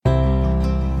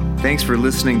Thanks for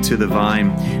listening to The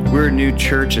Vine. We're a new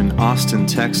church in Austin,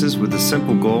 Texas, with the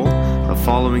simple goal of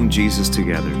following Jesus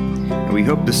together. And we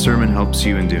hope this sermon helps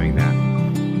you in doing that.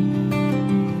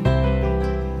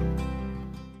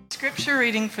 Scripture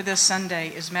reading for this Sunday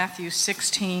is Matthew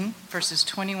 16, verses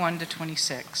 21 to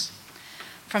 26.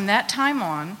 From that time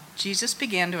on, Jesus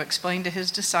began to explain to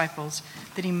his disciples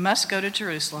that he must go to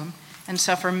Jerusalem and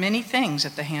suffer many things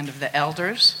at the hand of the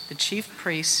elders, the chief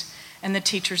priests, and the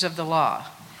teachers of the law,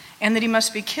 and that he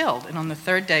must be killed and on the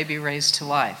third day be raised to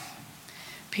life.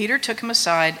 Peter took him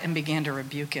aside and began to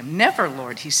rebuke him. "Never,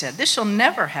 Lord," he said, "this shall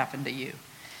never happen to you."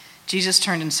 Jesus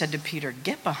turned and said to Peter,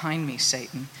 "Get behind me,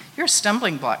 Satan. You're a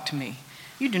stumbling block to me.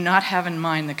 You do not have in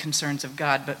mind the concerns of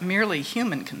God, but merely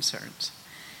human concerns."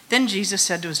 Then Jesus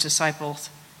said to his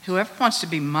disciples, "Whoever wants to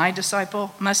be my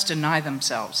disciple must deny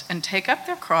themselves and take up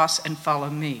their cross and follow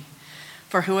me.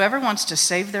 For whoever wants to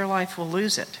save their life will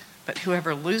lose it, but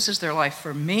whoever loses their life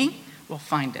for me will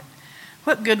find it.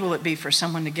 What good will it be for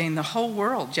someone to gain the whole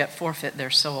world yet forfeit their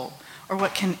soul? Or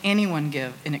what can anyone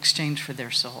give in exchange for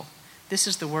their soul?" This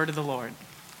is the word of the Lord.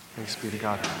 Thanks be to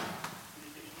God.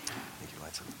 Thank you,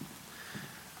 Liza.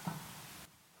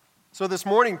 So this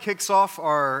morning kicks off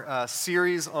our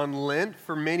series on Lent.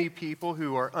 For many people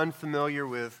who are unfamiliar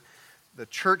with the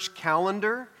church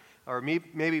calendar, or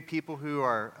maybe people who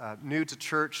are new to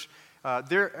church,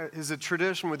 there is a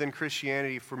tradition within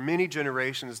Christianity for many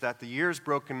generations that the year is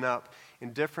broken up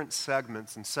in different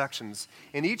segments and sections.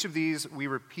 And each of these we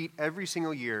repeat every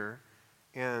single year,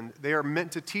 and they are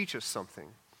meant to teach us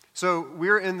something. So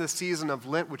we're in the season of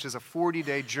Lent, which is a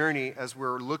 40-day journey as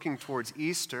we're looking towards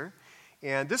Easter.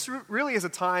 And this really is a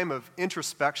time of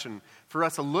introspection for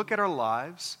us to look at our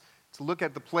lives, to look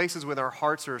at the places with our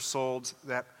hearts or our souls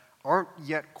that aren't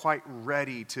yet quite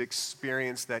ready to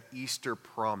experience that Easter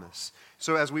promise.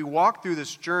 So as we walk through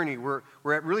this journey, we're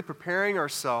really preparing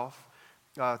ourselves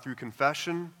through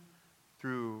confession,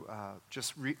 through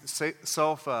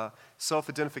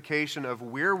self-identification of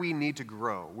where we need to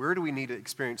grow, where do we need to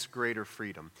experience greater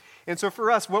freedom. And so for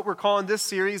us, what we're calling this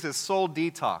series is Soul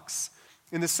Detox.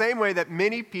 In the same way that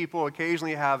many people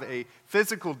occasionally have a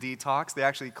physical detox, they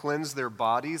actually cleanse their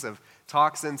bodies of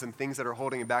toxins and things that are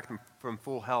holding them back from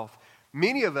full health.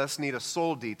 Many of us need a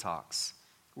soul detox.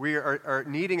 We are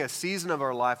needing a season of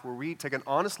our life where we take an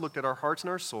honest look at our hearts and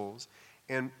our souls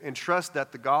and trust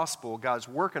that the gospel, God's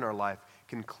work in our life,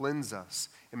 can cleanse us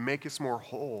and make us more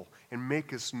whole and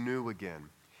make us new again.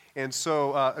 And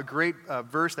so a great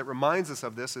verse that reminds us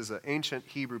of this is an ancient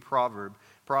Hebrew proverb,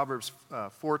 Proverbs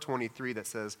 4:23, that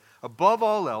says, "Above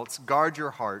all else, guard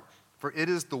your heart, for it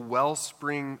is the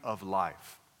wellspring of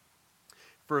life."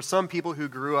 For some people who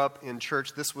grew up in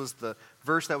church, this was the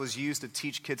verse that was used to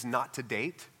teach kids not to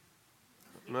date.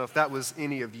 I don't know if that was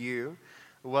any of you.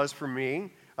 It was for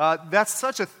me. That's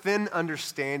such a thin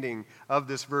understanding of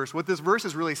this verse. What this verse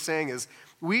is really saying is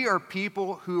we are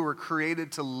people who were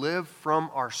created to live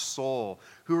from our soul,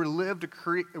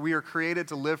 we are created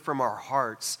to live from our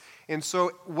hearts. And so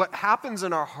what happens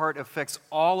in our heart affects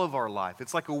all of our life.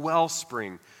 It's like a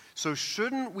wellspring. So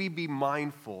shouldn't we be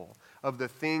mindful of the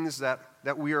things that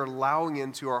we are allowing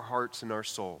into our hearts and our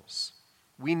souls?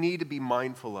 We need to be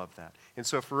mindful of that. And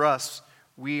so for us,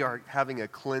 we are having a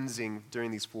cleansing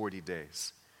during these 40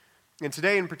 days. And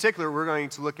today in particular, we're going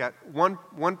to look at one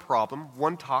problem,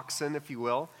 one toxin, if you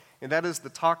will, and that is the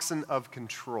toxin of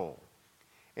control.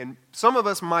 And some of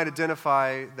us might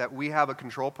identify that we have a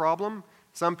control problem.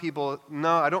 Some people,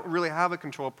 no, I don't really have a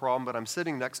control problem, but I'm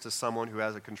sitting next to someone who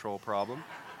has a control problem.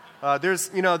 There's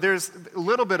a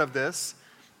little bit of this.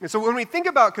 And so when we think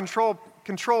about control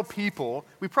people,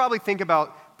 we probably think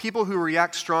about people who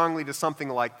react strongly to something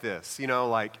like this.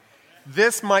 Like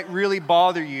this might really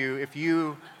bother you if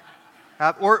you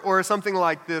have, or something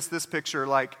like this picture,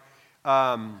 like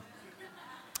out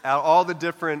of all the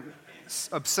different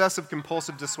obsessive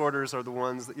compulsive disorders are the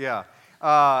ones that,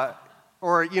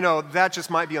 that just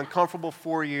might be uncomfortable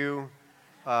for you.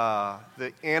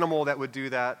 The animal that would do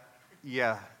that,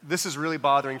 this is really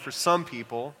bothering for some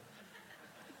people.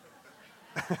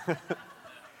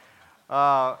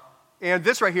 And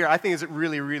this right here, I think, is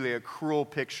really, really a cruel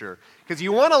picture. Because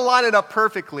you want to line it up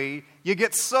perfectly, you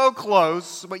get so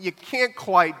close, but you can't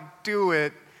quite do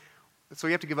it. So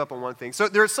you have to give up on one thing. So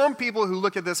there are some people who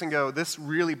look at this and go, this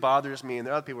really bothers me. And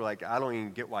there are other people who are like, I don't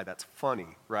even get why that's funny,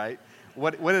 right?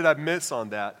 What did I miss on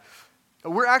that?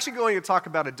 We're actually going to talk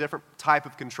about a different type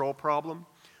of control problem.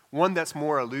 One that's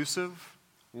more elusive,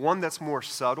 one that's more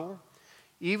subtle.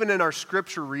 Even in our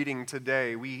scripture reading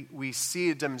today, we see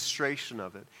a demonstration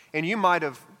of it. And you might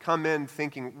have come in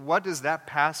thinking, what does that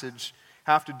passage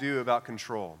have to do about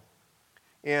control?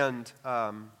 And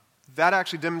that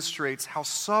actually demonstrates how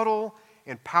subtle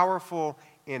and powerful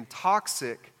and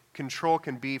toxic control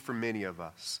can be for many of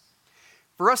us.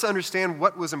 For us to understand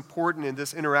what was important in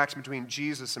this interaction between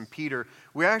Jesus and Peter,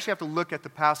 we actually have to look at the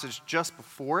passage just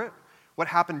before it, what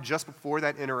happened just before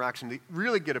that interaction, to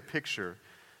really get a picture.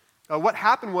 What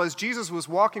happened was Jesus was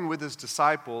walking with his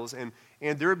disciples, and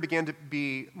there began to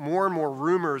be more and more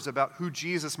rumors about who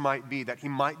Jesus might be, that he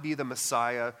might be the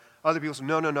Messiah. Other people said,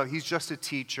 no, he's just a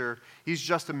teacher. He's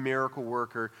just a miracle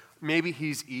worker. Maybe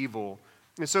he's evil.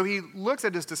 And so he looks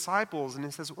at his disciples and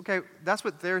he says, okay, that's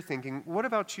what they're thinking. What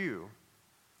about you?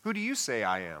 Who do you say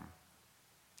I am?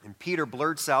 And Peter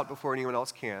blurts out before anyone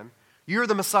else can, you're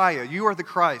the Messiah. You are the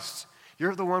Christ.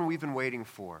 You're the one we've been waiting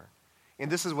for.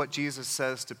 And this is what Jesus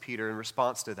says to Peter in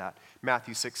response to that,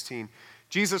 Matthew 16.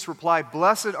 Jesus replied,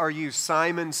 blessed are you,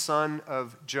 Simon, son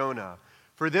of Jonah,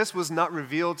 for this was not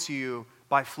revealed to you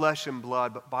by flesh and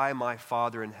blood, but by my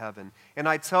Father in heaven. And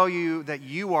I tell you that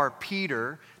you are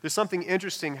Peter. There's something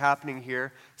interesting happening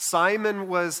here. Simon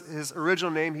was his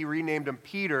original name. He renamed him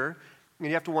Peter. And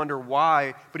you have to wonder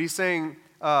why. But he's saying,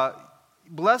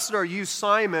 blessed are you,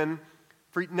 Simon,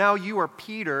 for now you are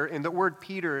Peter. And the word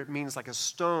Peter, it means like a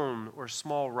stone or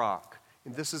small rock.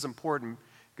 And this is important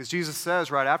because Jesus says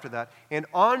right after that, and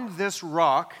on this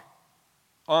rock,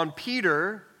 on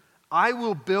Peter, I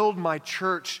will build my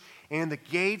church, and the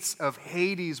gates of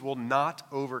Hades will not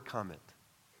overcome it.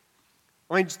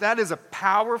 I mean, that is a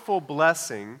powerful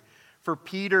blessing for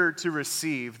Peter to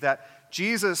receive, that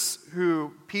Jesus,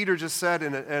 who Peter just said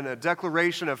in a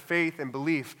declaration of faith and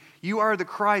belief, you are the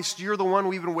Christ, you're the one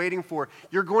we've been waiting for,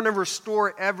 you're going to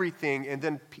restore everything. And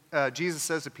then Jesus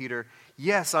says to Peter,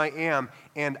 yes, I am,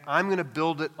 and I'm going to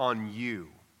build it on you.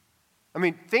 I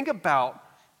mean, think about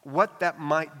what that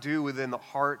might do within the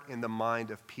heart and the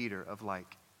mind of Peter, of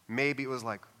like, maybe it was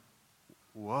like,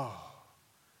 whoa.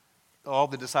 All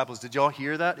the disciples, did y'all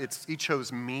hear that? He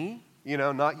chose me,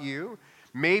 not you.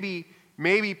 Maybe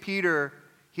Peter,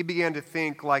 he began to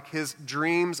think like his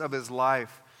dreams of his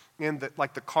life, and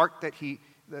like the cart that he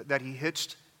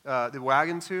hitched the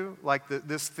wagon to, like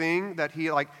this thing that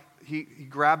he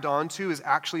grabbed onto is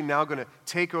actually now going to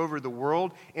take over the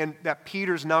world, and that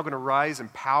Peter's now going to rise in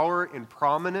power and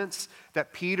prominence,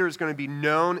 that Peter is going to be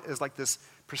known as like this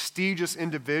prestigious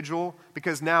individual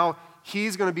because now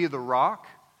he's going to be the rock.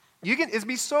 It'd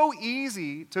be so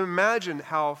easy to imagine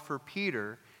how for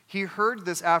Peter, he heard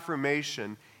this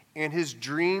affirmation and his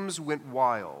dreams went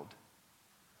wild.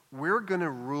 We're going to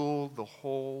rule the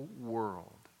whole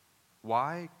world.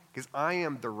 Why? Because I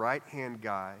am the right-hand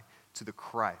guy to the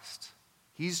Christ.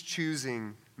 He's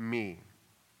choosing me.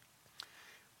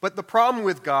 But the problem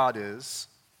with God is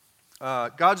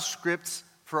God's scripts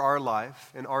for our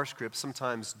life and our scripts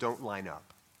sometimes don't line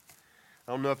up.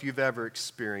 I don't know if you've ever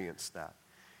experienced that.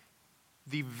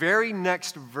 The very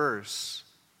next verse,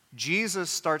 Jesus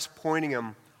starts pointing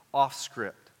him off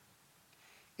script.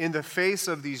 In the face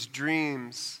of these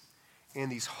dreams and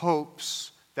these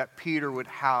hopes that Peter would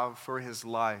have for his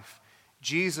life,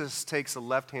 Jesus takes a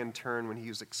left-hand turn when he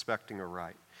was expecting a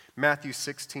right. Matthew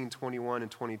 16, 21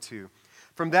 and 22.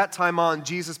 From that time on,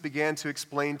 Jesus began to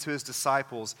explain to his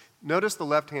disciples, notice the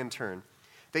left-hand turn,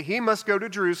 that he must go to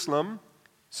Jerusalem,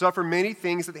 suffer many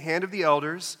things at the hand of the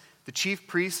elders, the chief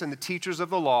priests and the teachers of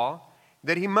the law,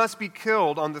 that he must be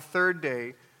killed on the third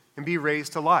day and be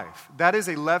raised to life. That is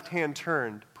a left-hand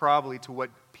turn, probably, to what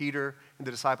Peter and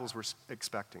the disciples were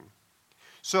expecting.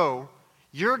 So,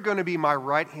 you're going to be my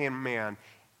right-hand man,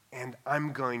 and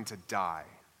I'm going to die.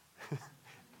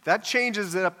 That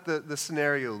changes up the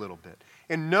scenario a little bit.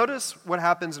 And notice what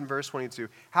happens in verse 22.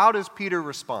 How does Peter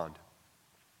respond?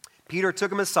 Peter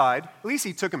took him aside. At least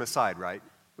he took him aside, right?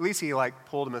 At least he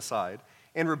pulled him aside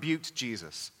and rebuked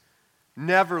Jesus.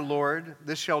 Never, Lord,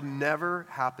 this shall never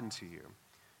happen to you.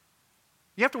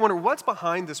 You have to wonder, what's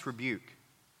behind this rebuke?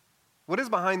 What is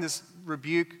behind this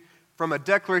rebuke from a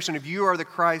declaration of you are the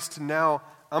Christ to now,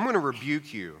 I'm going to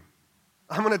rebuke you.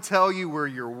 I'm going to tell you where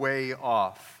you're way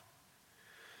off.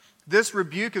 This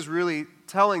rebuke is really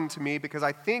telling to me because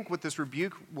I think what this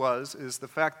rebuke is the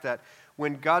fact that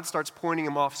when God starts pointing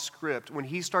him off script, when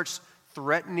he starts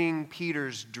threatening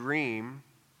Peter's dream,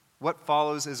 what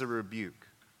follows is a rebuke.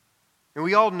 And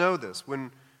we all know this.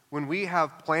 When we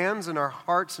have plans in our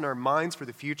hearts and our minds for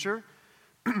the future,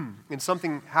 and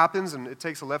something happens and it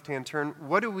takes a left-hand turn,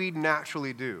 what do we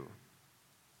naturally do?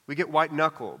 We get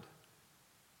white-knuckled.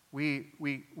 We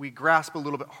grasp a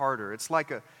little bit harder. It's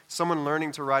like someone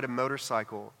learning to ride a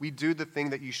motorcycle. We do the thing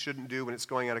that you shouldn't do when it's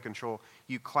going out of control.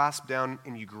 You clasp down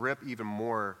and you grip even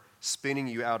more, spinning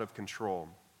you out of control.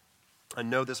 I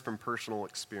know this from personal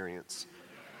experience.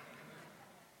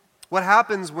 What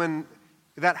happens when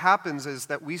that happens is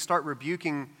that we start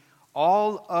rebuking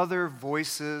all other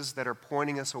voices that are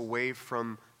pointing us away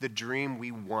from the dream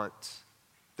we want,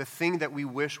 the thing that we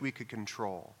wish we could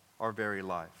control, our very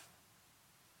life.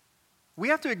 We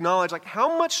have to acknowledge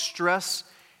how much stress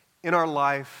in our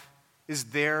life is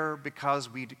there because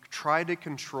we try to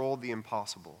control the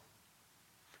impossible.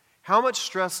 How much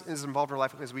stress is involved in our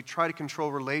life as we try to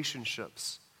control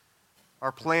relationships,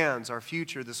 our plans, our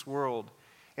future, this world.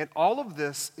 And all of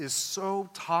this is so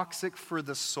toxic for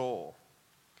the soul.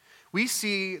 We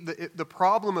see the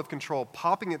problem of control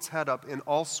popping its head up in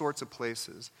all sorts of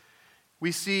places.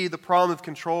 We see the problem of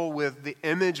control with the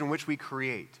image in which we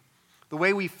create, the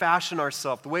way we fashion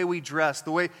ourselves, the way we dress,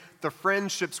 the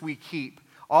friendships we keep,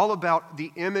 all about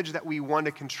the image that we want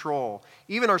to control.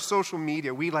 Even our social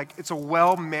media, it's a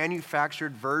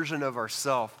well-manufactured version of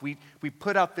ourselves. We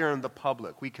put out there in the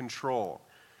public, we control.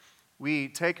 We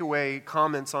take away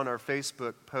comments on our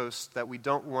Facebook posts that we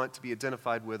don't want to be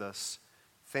identified with us.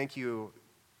 Thank you,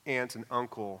 aunt and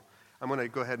uncle. I'm going to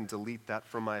go ahead and delete that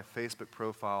from my Facebook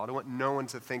profile. I don't want no one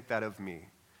to think that of me.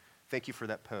 Thank you for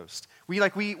that post. We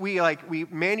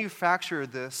manufacture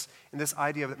this and this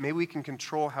idea that maybe we can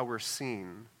control how we're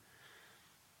seen.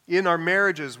 In our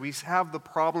marriages, we have the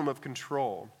problem of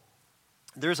control.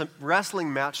 There's a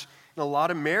wrestling match in a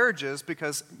lot of marriages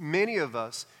because many of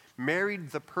us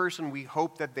married the person we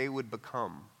hope that they would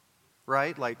become,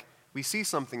 right? We see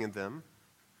something in them,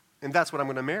 and that's what I'm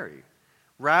going to marry,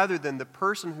 rather than the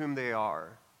person whom they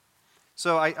are.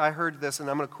 So I heard this, and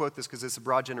I'm going to quote this because it's a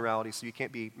broad generality, so you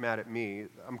can't be mad at me.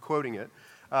 I'm quoting it.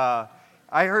 I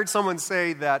heard someone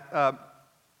say that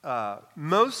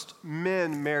most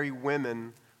men marry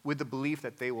women with the belief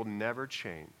that they will never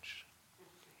change.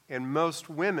 And most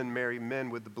women marry men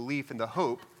with the belief and the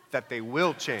hope that they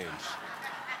will change.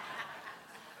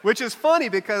 Which is funny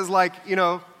because,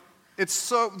 it's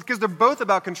so, because they're both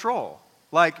about control.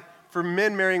 For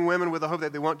men marrying women with the hope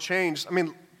that they won't change,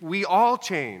 we all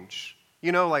change.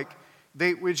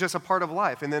 It's just a part of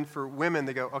life. And then for women,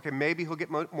 they go, okay, maybe he'll get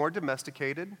more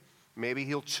domesticated. Maybe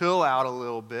he'll chill out a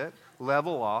little bit,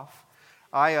 level off.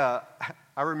 I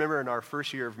remember in our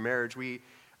first year of marriage,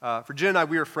 for Jen and I,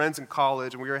 we were friends in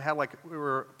college, and we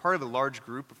were part of a large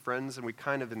group of friends, and we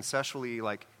kind of incestually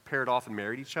paired off and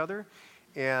married each other,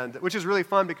 and which is really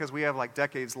fun because we have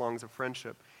decades long of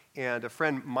friendship. And a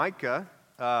friend, Micah,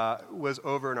 was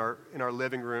over in our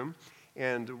living room,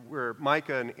 and where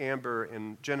Micah and Amber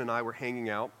and Jen and I were hanging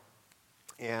out,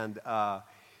 and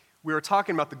we were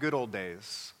talking about the good old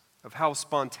days of how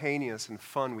spontaneous and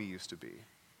fun we used to be.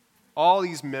 All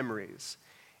these memories.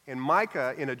 And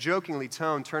Micah, in a jokingly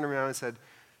tone, turned around and said,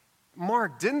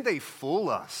 "Mark, didn't they fool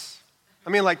us?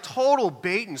 Total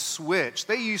bait and switch.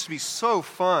 They used to be so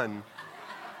fun."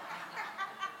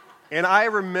 And I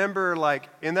remember,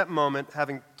 in that moment,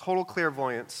 having total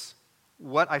clairvoyance,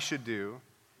 what I should do,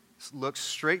 look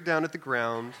straight down at the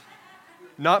ground,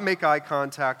 not make eye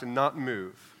contact, and not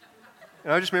move.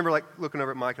 And I just remember, looking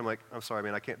over at Mike, I'm sorry,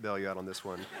 man, I can't bail you out on this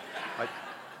one.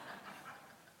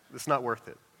 It's not worth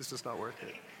it. It's just not worth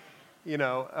it.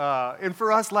 And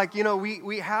for us,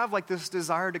 we have, this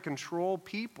desire to control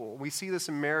people. We see this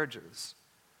in marriages,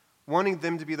 wanting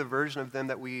them to be the version of them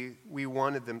that we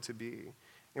wanted them to be.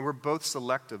 And we're both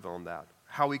selective on that,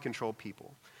 how we control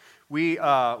people. We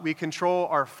control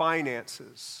our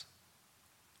finances.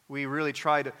 We really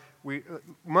try to,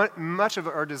 much of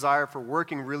our desire for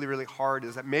working really, really hard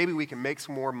is that maybe we can make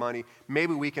some more money.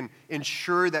 Maybe we can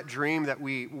ensure that dream that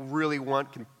we really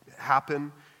want can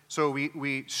happen. So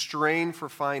we strain for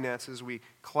finances, we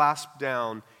clasp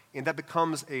down, and that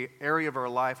becomes an area of our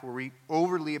life where we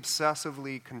overly,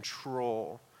 obsessively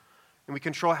control. And we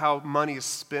control how money is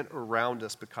spent around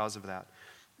us because of that.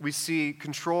 We see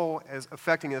control as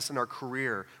affecting us in our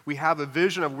career. We have a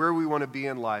vision of where we want to be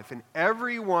in life. And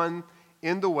everyone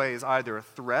in the way is either a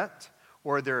threat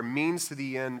or they're a means to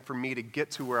the end for me to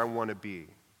get to where I want to be.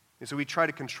 And so we try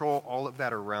to control all of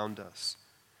that around us.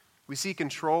 We see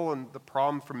control and the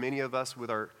problem for many of us with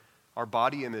our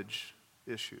body image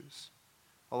issues.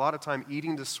 A lot of time,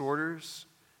 eating disorders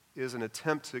is an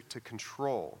attempt to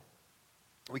control.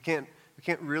 We can't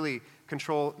really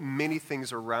control many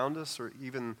things around us or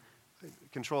even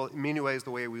control in many ways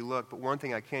the way we look, but one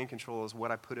thing I can control is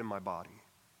what I put in my body.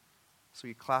 So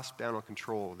you clasp down on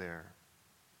control there.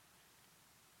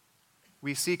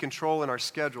 We see control in our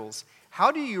schedules.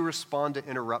 How do you respond to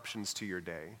interruptions to your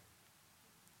day?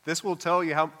 This will tell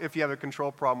you if you have a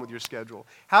control problem with your schedule.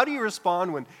 How do you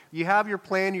respond when you have your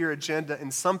plan, your agenda,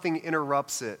 and something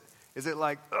interrupts it? Is it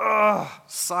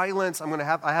silence,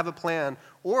 I have a plan,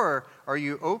 Or are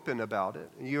you open about it?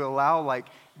 And you allow like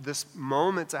this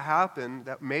moment to happen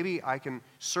that maybe I can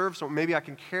serve someone, maybe I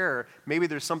can care, maybe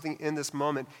there's something in this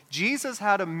moment. Jesus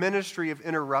had a ministry of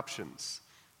interruptions.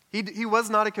 He was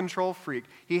not a control freak.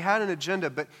 He had an agenda,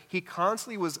 but he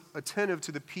constantly was attentive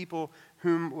to the people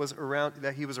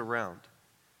that he was around.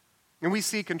 And we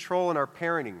see control in our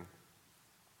parenting.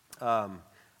 I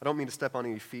don't mean to step on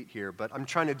any feet here, but I'm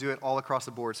trying to do it all across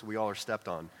the board so we all are stepped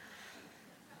on.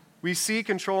 We see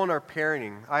control in our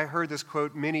parenting. I heard this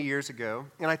quote many years ago,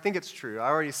 and I think it's true. I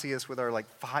already see this with our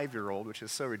 5-year-old, which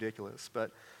is so ridiculous.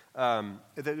 But that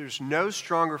there's no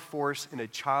stronger force in a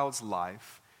child's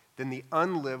life than the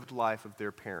unlived life of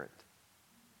their parent.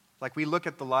 Like we look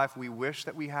at the life we wish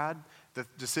that we had, the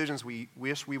decisions we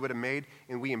wish we would have made,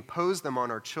 and we impose them on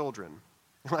our children.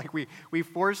 Like we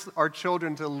force our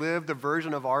children to live the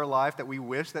version of our life that we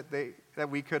wish that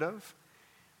we could have.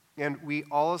 And we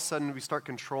all of a sudden, we start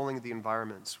controlling the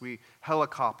environments. We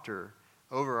helicopter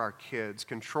over our kids,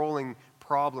 controlling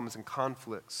problems and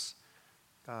conflicts.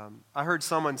 I heard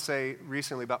someone say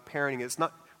recently about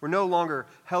parenting, we're no longer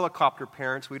helicopter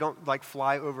parents. We don't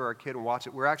fly over our kid and watch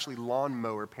it. We're actually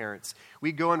lawnmower parents.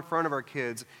 We go in front of our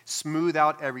kids, smooth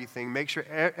out everything, make sure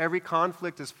every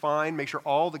conflict is fine, make sure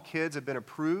all the kids have been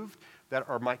approved that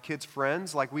are my kids'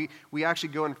 friends. We actually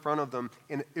go in front of them.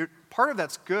 And part of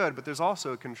that's good, but there's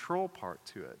also a control part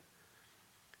to it.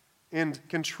 And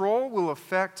control will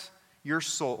affect your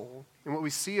soul. And what we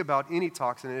see about any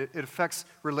toxin, it affects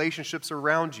relationships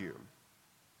around you.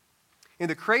 And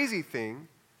the crazy thing,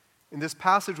 in this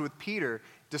passage with Peter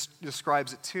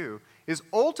describes it too, is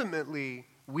ultimately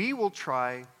we will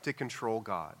try to control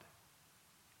God.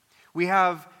 We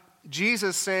have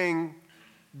Jesus saying,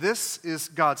 this is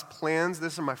God's plans,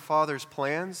 this are my Father's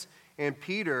plans, and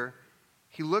Peter,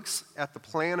 he looks at the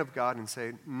plan of God and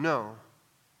say, no.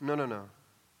 I'm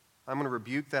going to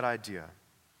rebuke that idea.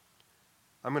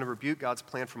 I'm going to rebuke God's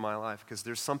plan for my life because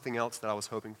there's something else that I was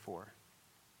hoping for.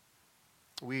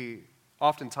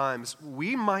 Oftentimes,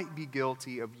 we might be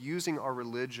guilty of using our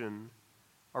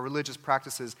religious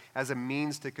practices as a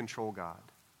means to control God.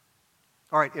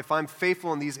 All right, if I'm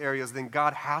faithful in these areas, then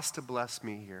God has to bless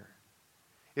me here.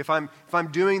 If I'm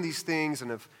doing these things,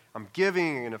 and if I'm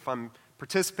giving, and if I'm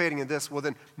participating in this, well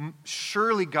then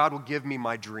surely God will give me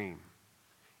my dream.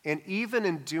 And even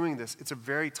in doing this, it's a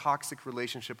very toxic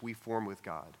relationship we form with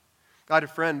God. I had a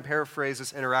friend paraphrase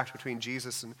this interaction between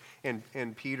Jesus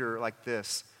and Peter like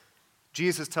this.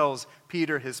 Jesus tells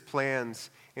Peter his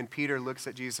plans, and Peter looks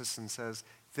at Jesus and says,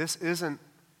 this isn't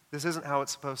how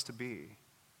it's supposed to be.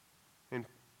 And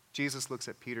Jesus looks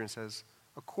at Peter and says,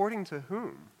 according to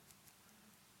whom?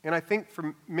 And I think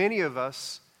for many of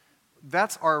us,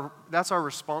 that's our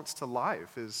response to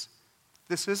life is,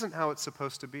 this isn't how it's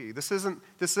supposed to be. This isn't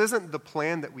the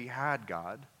plan that we had,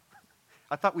 God.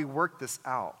 I thought we worked this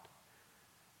out.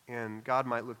 And God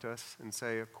might look to us and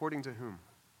say, according to whom?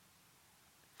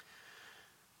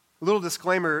 A little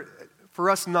disclaimer, for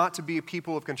us not to be a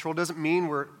people of control doesn't mean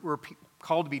we're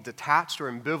called to be detached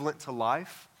or ambivalent to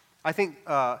life. I think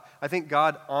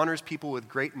God honors people with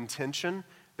great intention,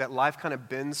 that life kind of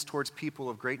bends towards people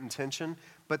of great intention,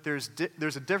 but there's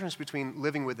a difference between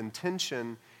living with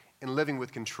intention and living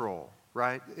with control,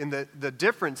 right? And the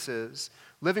difference is,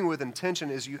 living with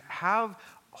intention is you have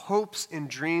hopes and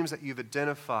dreams that you've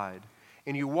identified,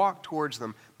 and you walk towards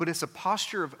them, but it's a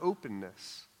posture of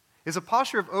openness. It's a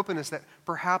posture of openness that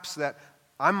perhaps that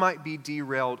I might be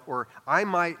derailed, or I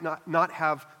might not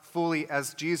have fully,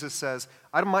 as Jesus says,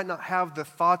 I might not have the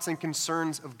thoughts and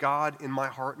concerns of God in my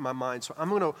heart and my mind. So I'm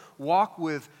going to walk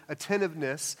with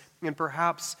attentiveness, and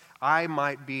perhaps I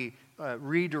might be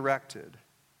redirected.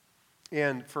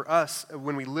 And for us,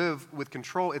 when we live with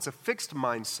control, it's a fixed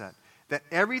mindset that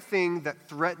everything that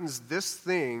threatens this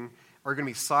thing are going to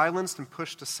be silenced and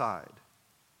pushed aside.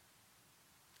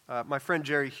 My friend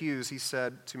Jerry Hughes, he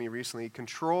said to me recently,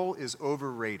 control is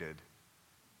overrated.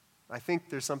 I think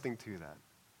there's something to that.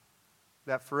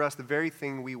 That for us, the very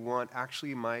thing we want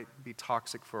actually might be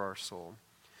toxic for our soul.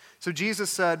 So Jesus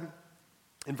said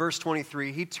in verse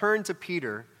 23, he turned to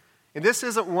Peter, and this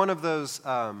isn't one of those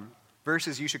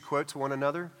verses you should quote to one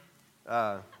another.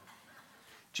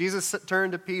 Jesus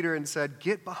turned to Peter and said,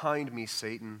 "Get behind me,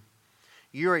 Satan.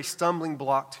 You're a stumbling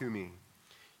block to me.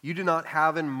 You do not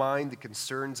have in mind the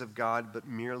concerns of God, but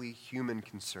merely human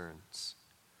concerns."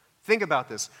 Think about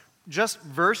this. Just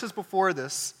verses before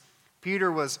this,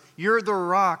 Peter was, "You're the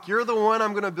rock. You're the one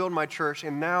I'm going to build my church."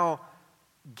 And now,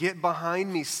 "Get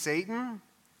behind me, Satan."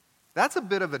 That's a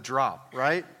bit of a drop,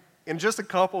 right? In just a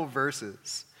couple of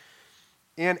verses.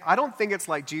 And I don't think it's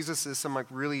like Jesus is some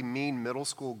really mean middle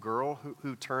school girl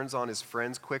who turns on his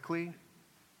friends quickly.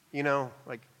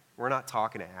 like we're not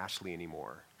talking to Ashley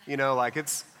anymore. Like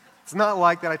it's not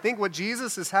like that. I think what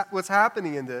what's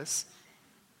happening in this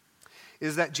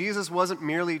is that Jesus wasn't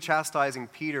merely chastising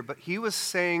Peter, but he was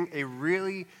saying a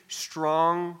really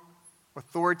strong,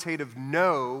 authoritative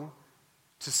no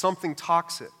to something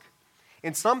toxic,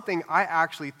 and something I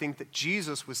actually think that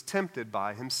Jesus was tempted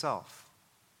by himself.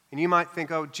 And you might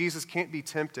think, oh, Jesus can't be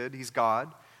tempted, he's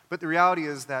God. But the reality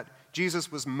is that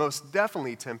Jesus was most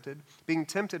definitely tempted. Being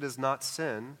tempted is not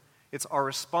sin. It's our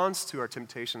response to our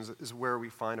temptations is where we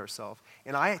find ourselves.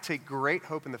 And I take great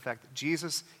hope in the fact that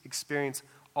Jesus experienced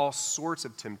all sorts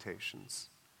of temptations.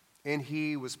 And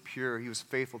he was pure. He was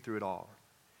faithful through it all.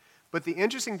 But the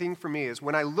interesting thing for me is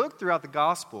when I look throughout the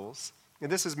Gospels,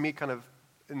 and this is me kind of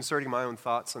inserting my own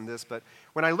thoughts on this, but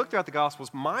when I look throughout the Gospels,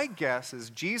 my guess is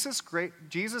Jesus'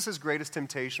 greatest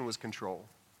temptation was control.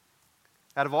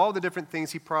 Out of all the different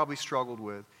things he probably struggled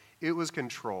with, it was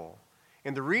control.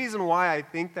 And the reason why I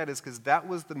think that is because that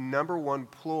was the number one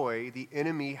ploy the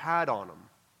enemy had on him.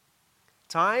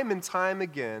 Time and time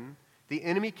again, the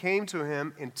enemy came to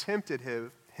him and tempted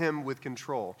him with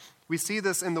control. We see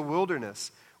this in the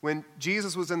wilderness. When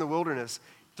Jesus was in the wilderness,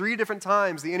 3 different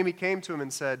times the enemy came to him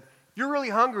and said, "You're really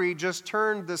hungry, just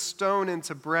turn this stone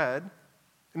into bread."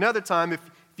 Another time, if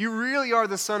you really are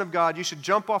the Son of God, you should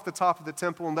jump off the top of the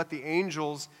temple and let the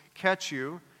angels catch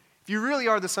you. If you really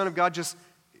are the Son of God,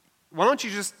 why don't you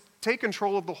just take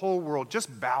control of the whole world?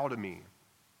 Just bow to me.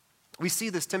 We see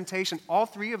this temptation. All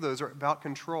 3 of those are about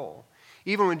control.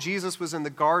 Even when Jesus was in the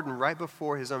garden right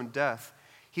before his own death,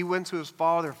 he went to his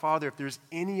Father, "Father, if there's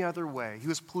any other way," he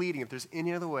was pleading, "if there's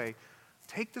any other way,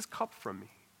 take this cup from me."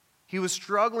 He was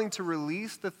struggling to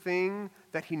release the thing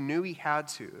that he knew he had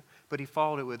to, but he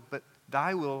followed it with, "But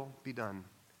thy will be done."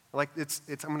 Like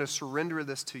I'm going to surrender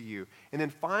this to you. And then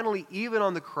finally, even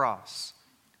on the cross,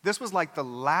 this was like the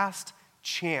last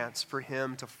chance for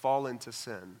him to fall into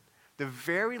sin. The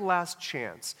very last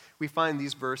chance, we find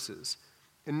these verses.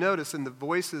 And notice in the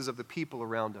voices of the people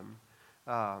around him.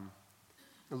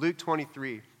 Luke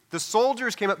 23. The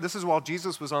soldiers came up. This is while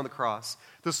Jesus was on the cross.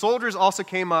 The soldiers also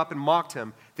came up and mocked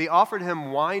him. They offered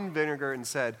him wine vinegar and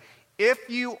said, "If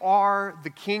you are the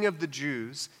king of the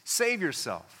Jews, save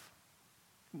yourself."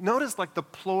 Notice like the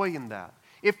ploy in that.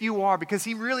 If you are, because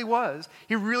he really was.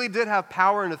 He really did have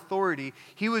power and authority.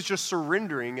 He was just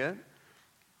surrendering it.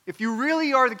 If you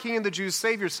really are the king of the Jews,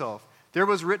 save yourself. There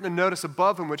was written a notice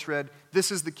above him which read,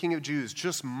 "This is the king of Jews,"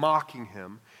 just mocking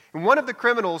him. And one of the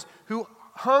criminals who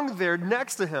hung there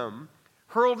next to him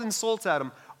hurled insults at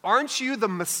him. "Aren't you the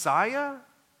Messiah?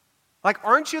 Like,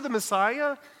 aren't you the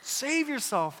Messiah? Save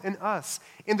yourself and us."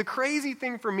 And the crazy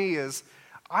thing for me is,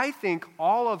 I think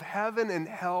all of heaven and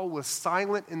hell was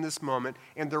silent in this moment,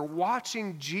 and they're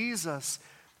watching Jesus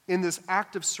in this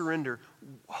act of surrender,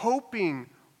 hoping,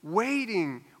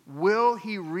 waiting, will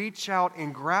he reach out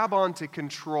and grab onto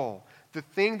control, the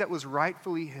thing that was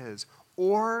rightfully his,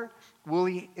 or will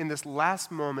he, in this last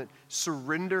moment,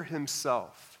 surrender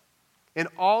himself? And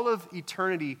all of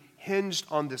eternity hinged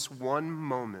on this one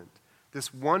moment,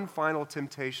 this one final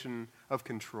temptation of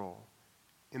control.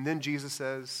 And then Jesus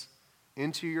says,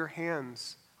 "Into your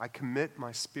hands I commit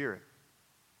my spirit."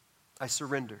 I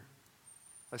surrender.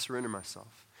 I surrender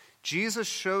myself. Jesus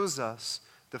shows us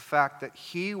the fact that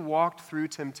he walked through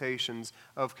temptations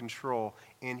of control,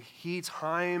 and he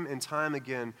time and time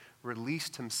again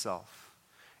released himself.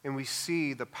 And we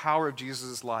see the power of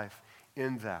Jesus' life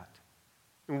in that,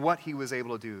 and what he was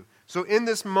able to do. So in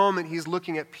this moment, he's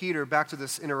looking at Peter, back to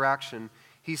this interaction.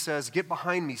 He says, "Get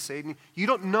behind me, Satan. You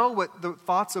don't know what the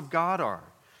thoughts of God are."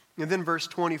 And then verse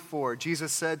 24,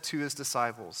 Jesus said to his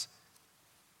disciples,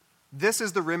 this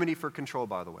is the remedy for control,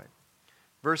 by the way.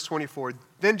 Verse 24,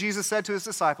 then Jesus said to his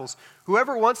disciples,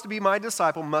 "Whoever wants to be my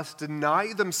disciple must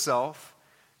deny themselves,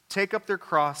 take up their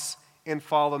cross, and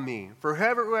follow me. For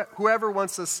whoever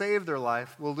wants to save their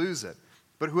life will lose it,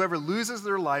 but whoever loses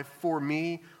their life for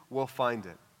me will find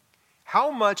it."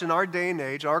 How much in our day and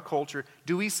age, our culture,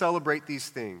 do we celebrate these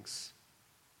things?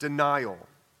 Denial,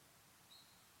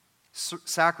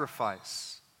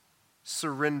 sacrifice,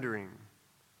 surrendering,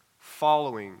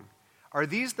 following. Are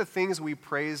these the things we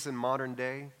praise in modern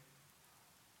day?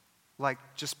 Like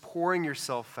just pouring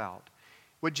yourself out.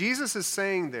 What Jesus is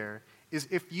saying there is,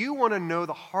 if you want to know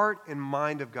the heart and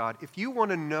mind of God, if you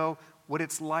want to know what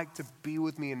it's like to be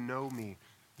with me and know me,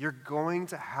 you're going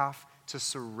to have to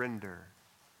surrender.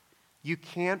 You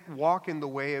can't walk in the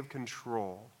way of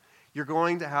control. You're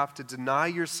going to have to deny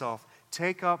yourself,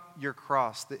 take up your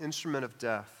cross, the instrument of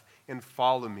death, and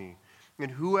follow me.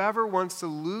 And whoever wants to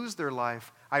lose their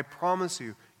life, I promise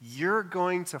you, you're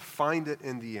going to find it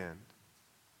in the end.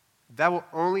 That will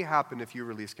only happen if you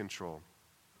release control.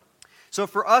 So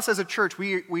for us as a church,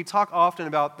 we talk often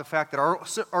about the fact that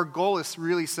our goal is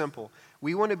really simple.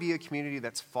 We want to be a community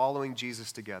that's following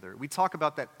Jesus together. We talk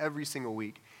about that every single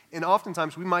week. And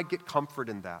oftentimes we might get comfort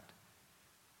in that.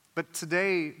 But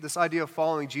today, this idea of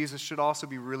following Jesus should also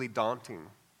be really daunting.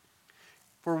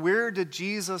 For where did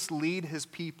Jesus lead his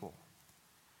people?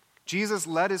 Jesus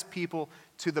led his people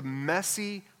to the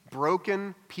messy,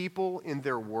 broken people in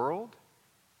their world.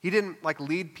 He didn't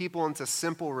lead people into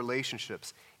simple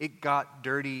relationships. It got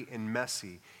dirty and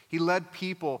messy. He led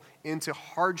people into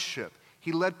hardship.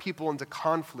 He led people into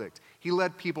conflict. He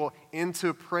led people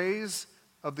into praise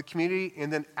of the community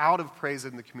and then out of praise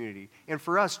in the community. And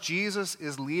for us, Jesus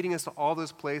is leading us to all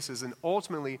those places. And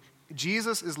ultimately,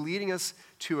 Jesus is leading us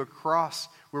to a cross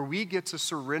where we get to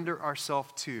surrender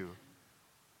ourselves to.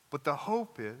 But the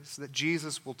hope is that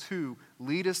Jesus will too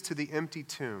lead us to the empty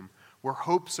tomb where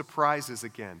hope surprises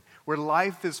again, where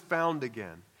life is found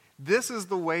again. This is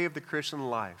the way of the Christian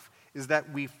life, is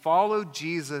that we follow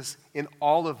Jesus in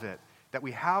all of it, that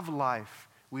we have life,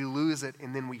 we lose it,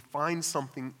 and then we find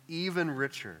something even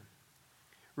richer.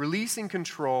 Releasing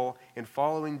control and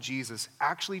following Jesus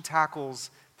actually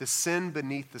tackles the sin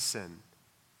beneath the sin.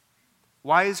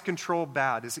 Why is control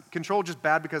bad? Is control just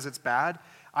bad because it's bad?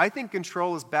 I think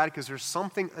control is bad because there's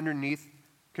something underneath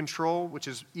control which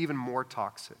is even more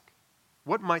toxic.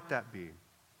 What might that be?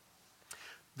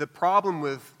 The problem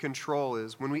with control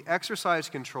is when we exercise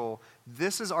control,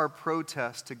 this is our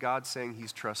protest to God saying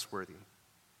he's trustworthy.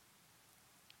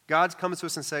 God comes to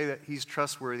us and say that he's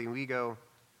trustworthy, and we go,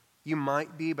 you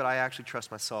might be, but I actually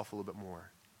trust myself a little bit more.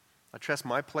 I trust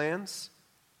my plans.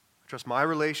 I trust my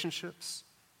relationships.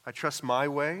 I trust my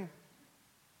way.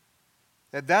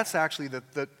 That's actually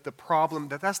the problem,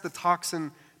 that's the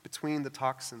toxin between the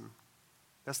toxin.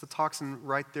 That's the toxin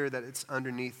right there that it's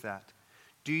underneath that.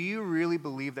 Do you really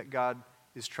believe that God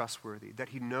is trustworthy, that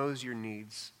he knows your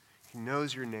needs, he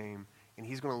knows your name, and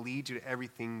he's going to lead you to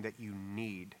everything that you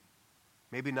need?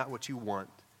 Maybe not what you want,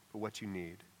 but what you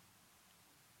need.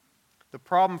 The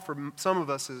problem for some of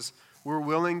us is we're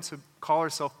willing to call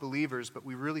ourselves believers, but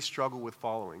we really struggle with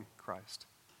following Christ.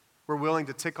 We're willing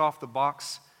to tick off the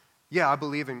box, yeah, I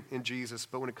believe in Jesus,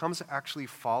 but when it comes to actually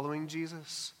following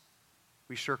Jesus,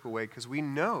 we shirk away because we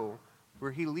know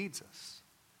where he leads us.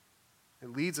 It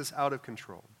leads us out of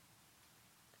control.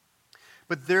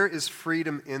 But there is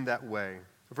freedom in that way.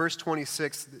 Verse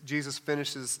 26, Jesus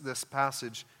finishes this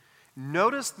passage.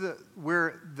 Notice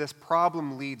where this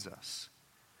problem leads us.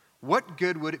 What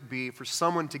good would it be for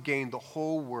someone to gain the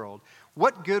whole world?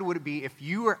 What good would it be if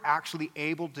you were actually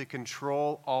able to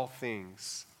control all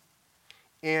things,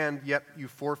 and yet you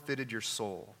forfeited your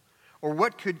soul? Or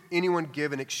what could anyone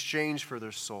give in exchange for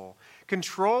their soul?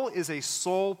 Control is a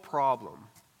soul problem.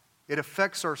 It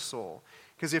affects our soul.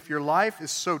 Because if your life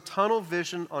is so tunnel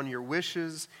vision on your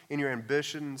wishes and your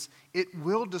ambitions, it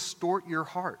will distort your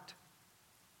heart.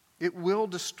 It will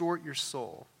distort your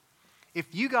soul.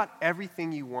 If you got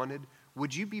everything you wanted,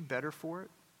 would you be better for it?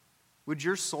 Would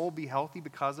your soul be healthy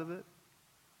because of it?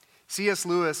 C.S.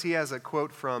 Lewis, he has a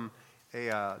quote from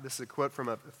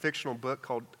a fictional book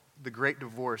called The Great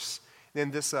Divorce.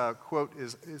 And this quote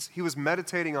is he was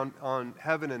meditating on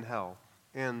heaven and hell.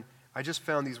 And I just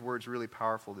found these words really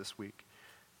powerful this week.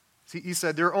 He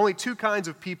said, there are only two kinds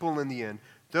of people in the end.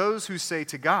 Those who say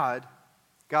to God,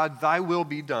 God, thy will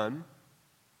be done.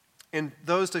 And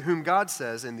those to whom God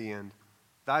says in the end,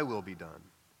 thy will be done.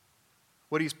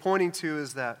 What he's pointing to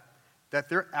is that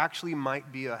there actually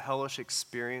might be a hellish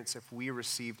experience if we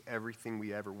received everything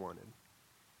we ever wanted.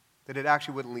 That it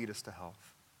actually wouldn't lead us to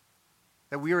health.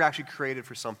 That we were actually created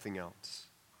for something else.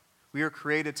 We are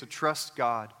created to trust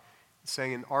God,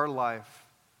 saying in our life,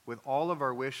 with all of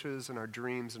our wishes and our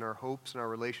dreams and our hopes and our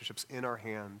relationships in our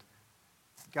hand,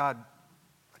 God,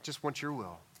 I just want your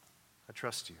will. I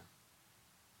trust you.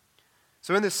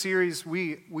 So in this series,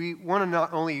 we want to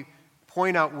not only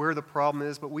point out where the problem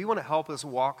is, but we want to help us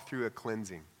walk through a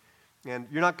cleansing. And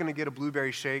you're not going to get a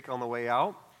blueberry shake on the way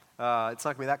out. It's not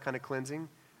going to be that kind of cleansing.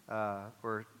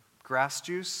 Or grass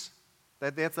juice.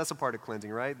 That's a part of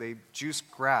cleansing, right? They juice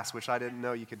grass, which I didn't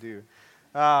know you could do.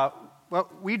 Well,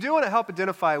 we do want to help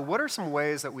identify what are some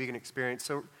ways that we can experience.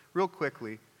 So real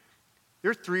quickly,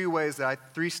 there are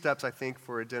three steps I think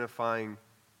for identifying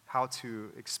how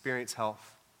to experience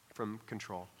health from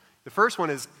control. The first one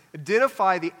is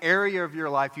identify the area of your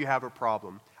life you have a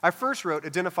problem. I first wrote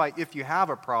identify if you have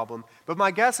a problem, but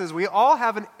my guess is we all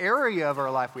have an area of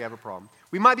our life we have a problem.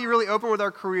 We might be really open with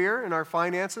our career and our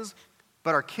finances,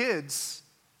 but our kids,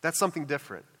 that's something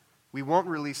different. We won't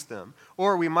release them.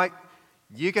 Or we might,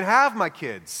 you can have my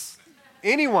kids.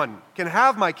 anyone can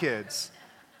have my kids,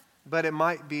 but it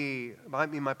might be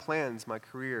my plans, my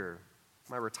career,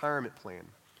 my retirement plan.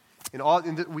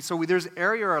 So there's an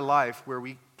area of our life where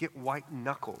we get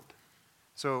white-knuckled.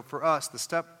 So for us,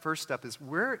 the first step is,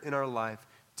 where in our life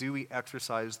do we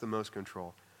exercise the most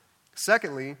control?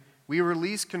 Secondly, we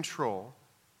release control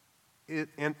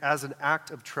as an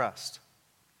act of trust.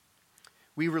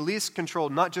 We release control,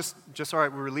 not just all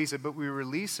right, we release it, but we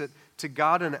release it to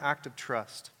God in an act of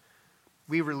trust.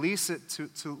 We release it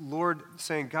to Lord,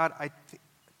 saying, God, I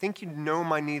think you know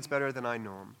my needs better than I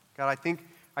know them. God, I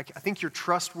think you're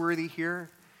trustworthy here.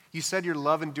 You said your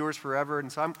love endures forever,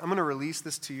 and so I'm going to release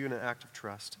this to you in an act of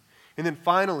trust. And then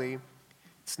finally,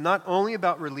 it's not only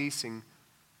about releasing,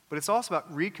 but it's also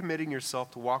about recommitting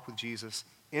yourself to walk with Jesus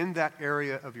in that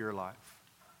area of your life.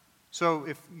 So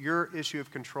if your issue of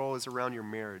control is around your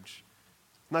marriage,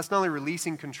 that's not only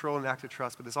releasing control and act of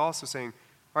trust, but it's also saying,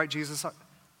 all right, Jesus, I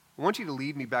want you to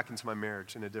lead me back into my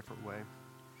marriage in a different way.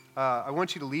 I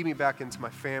want you to lead me back into my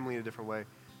family in a different way.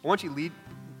 I want you to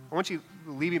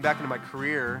lead me back into my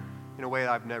career in a way that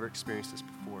I've never experienced this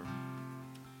before.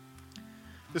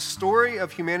 The story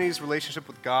of humanity's relationship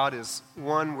with God is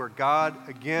one where God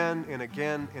again and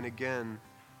again and again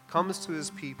comes to his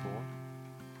people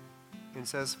and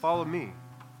says, follow me.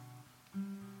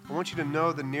 I want you to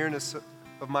know the nearness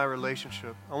of my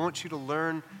relationship. I want you to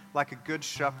learn like a good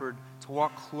shepherd to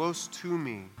walk close to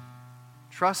me,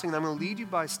 trusting that I'm going to lead you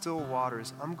by still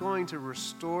waters. I'm going to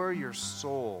restore your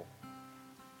soul.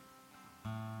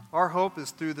 Our hope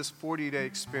is through this 40-day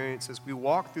experience, as we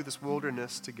walk through this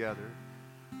wilderness together,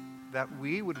 that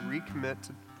we would recommit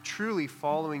to truly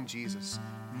following Jesus,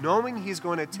 knowing he's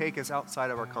going to take us outside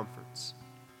of our comforts,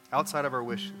 outside of our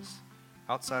wishes,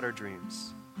 outside our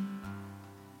dreams.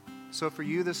 So for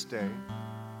you this day,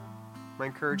 my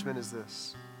encouragement is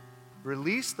this: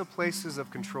 release the places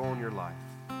of control in your life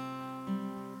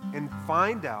and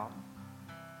find out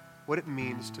what it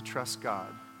means to trust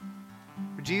God.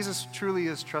 For Jesus truly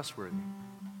is trustworthy.